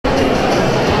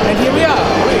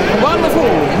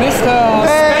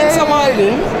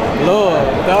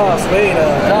Darth Vader.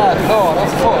 Lord,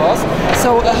 of course.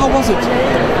 So, how was it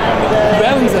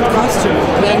wearing that costume,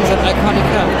 playing that iconic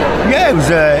character? Yeah, it was.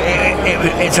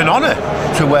 It's an honour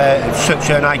to wear such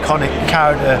an iconic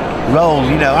character role.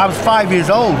 You know, I was 5 years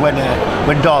old when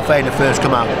Darth Vader first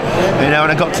came out. You know,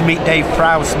 and I got to meet Dave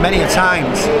Prowse many a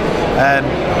times.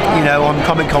 You know, on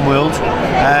Comic Con World.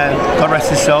 God rest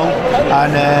his soul.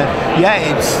 And yeah,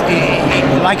 it's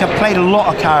like I've played a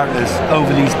lot of characters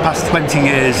over these past 20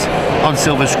 years on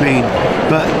silver screen,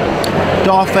 but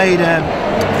Darth Vader,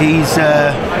 he's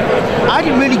I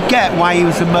didn't really get why he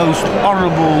was the most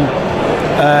honourable,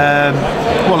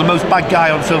 well, the most bad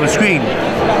guy on silver screen,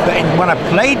 but when I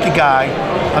played the guy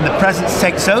and the presence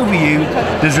takes over you,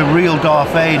 there's a real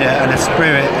Darth Vader and a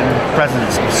spirit and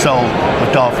presence and soul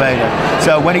of Darth Vader.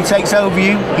 So when he takes over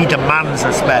you, he demands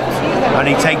respect and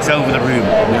he takes over the room.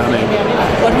 You know what I mean?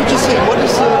 What would you say? What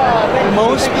is the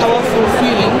most powerful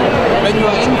feeling when you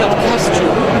are in that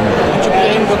costume and you're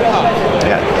playing the part?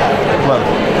 Yeah. Well,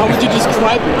 how would you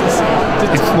describe it?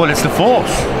 Well, it's the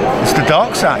Force. It's the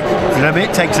dark side. You know what I mean?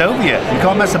 It takes over you. You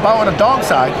can't mess about on the dark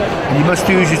side, and you must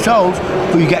do as you're told,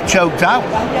 or you get choked out.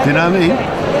 Do you know what I mean?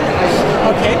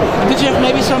 Okay. Did you have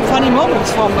maybe some funny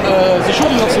moments from the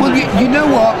shooting of the movie? Well, you know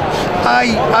what?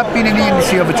 I've been in the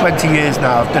industry over 20 years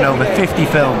now. I've done over 50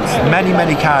 films,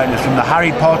 many characters, from the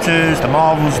Harry Potters, the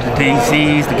Marvels, the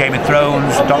DCs, the Game of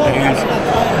Thrones, the Doctor Who's,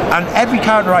 and every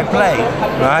character I play,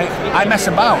 right, I mess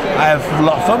about. I have a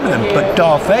lot of fun with them. But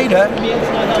Darth Vader,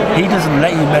 he doesn't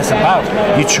let you mess about.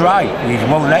 You try, he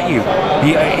won't let you.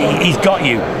 He's got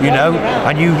you, you know,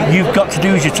 and you've got to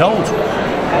do as you're told.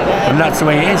 And that's the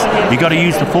way it is. You've got to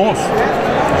use the Force.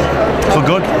 For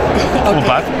good or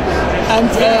bad. And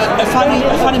a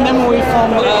funny memory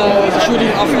from the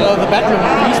shooting of the Batman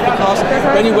movies, because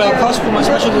when you wear a costume,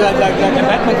 especially like a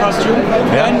Batman costume,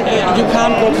 then you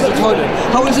can't go to the toilet.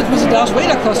 How is it with the Darth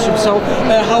Vader costume? So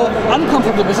how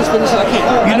uncomfortable is this when you say, okay,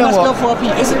 I must go for a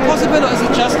pee? Is it possible, or is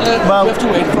it just well, you have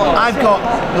to wait for hours? I've got,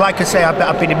 like I say,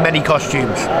 I've been in many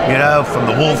costumes, you know, from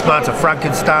the Wolfman to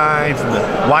Frankenstein, from the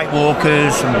White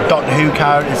Walkers, from Doctor Who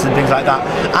characters and things like that.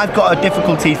 I've got a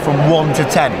difficulty from 1 to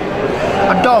 10.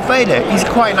 And Darth Vader, he's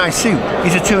quite a nice suit.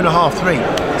 He's a 2.5,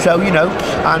 3. So, you know,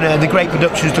 and the great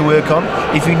productions to work on.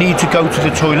 If you need to go to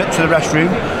the toilet, to the restroom,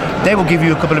 they will give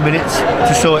you a couple of minutes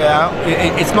to sort it out.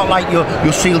 It's not like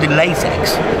you're sealed in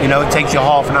latex. You know, it takes you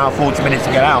half an hour, 40 minutes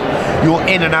to get out. You're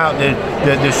in and out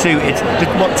the suit. It's the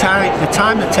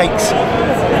time that takes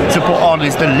to put on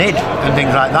is the lid and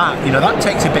things like that. You know, that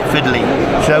takes a bit fiddly.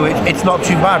 So it's not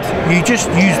too bad. You just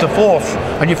use the Force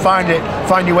and you find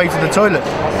your way to the toilet.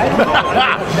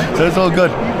 So it's all good.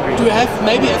 Do you have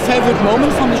maybe a favourite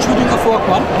moment from the shooting of Rogue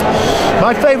One?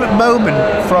 My favourite moment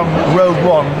from Rogue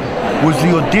One was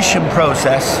the audition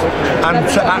process, and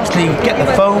to actually get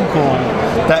the phone call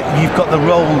that you've got the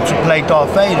role to play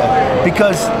Darth Vader,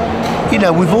 because, you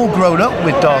know, we've all grown up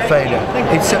with Darth Vader.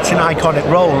 It's such an iconic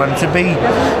role, and to be,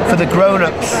 for the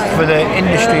grown-ups, for the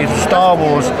industry of Star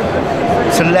Wars,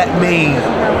 to let me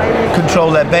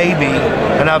control their baby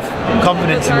and have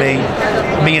confidence in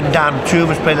me and Dan, two of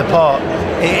us play the part.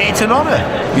 It's an honour,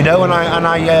 you know, and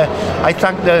I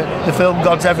thank the film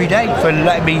gods every day for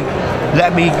letting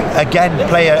me again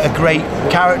play a great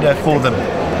character for them.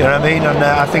 You know what I mean? And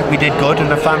I think we did good, and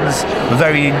the fans were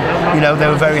very, you know, they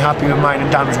were very happy with mine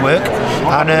and Dan's work.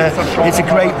 And it's a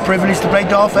great privilege to play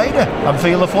Darth Vader and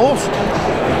feel the Force.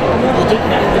 You did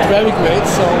it very great,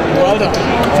 so well done.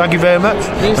 Thank you very much.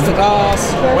 Mr.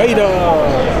 Darth Vader.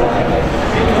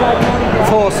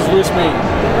 Force is with me.